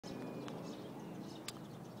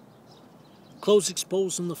Clothes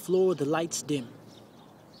exposed on the floor, the lights dim.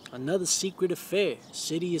 Another secret affair,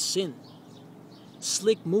 city of sin.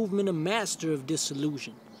 Slick movement, a master of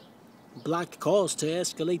disillusion. Blocked calls to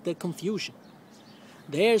escalate their confusion.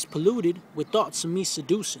 The air's polluted with thoughts of me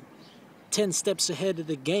seducing. 10 steps ahead of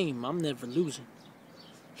the game, I'm never losing.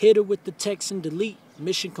 Hit her with the text and delete,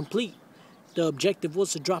 mission complete. The objective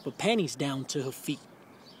was to drop her panties down to her feet.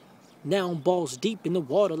 Now I'm balls deep in the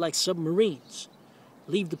water like submarines.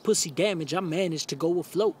 Leave the pussy damage, I managed to go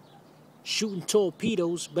afloat. Shooting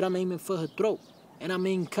torpedoes, but I'm aiming for her throat. And I'm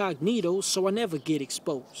incognito, so I never get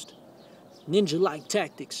exposed. Ninja-like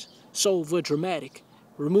tactics, so over dramatic.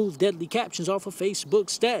 Remove deadly captions off of Facebook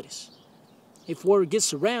status. If word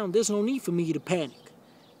gets around, there's no need for me to panic.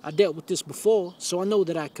 I dealt with this before, so I know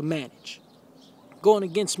that I can manage. Going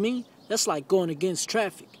against me, that's like going against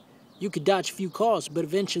traffic. You could dodge a few cars, but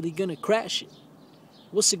eventually gonna crash it.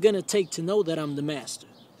 What's it gonna take to know that I'm the master?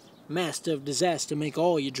 Master of disaster, make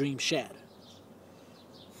all your dreams shatter.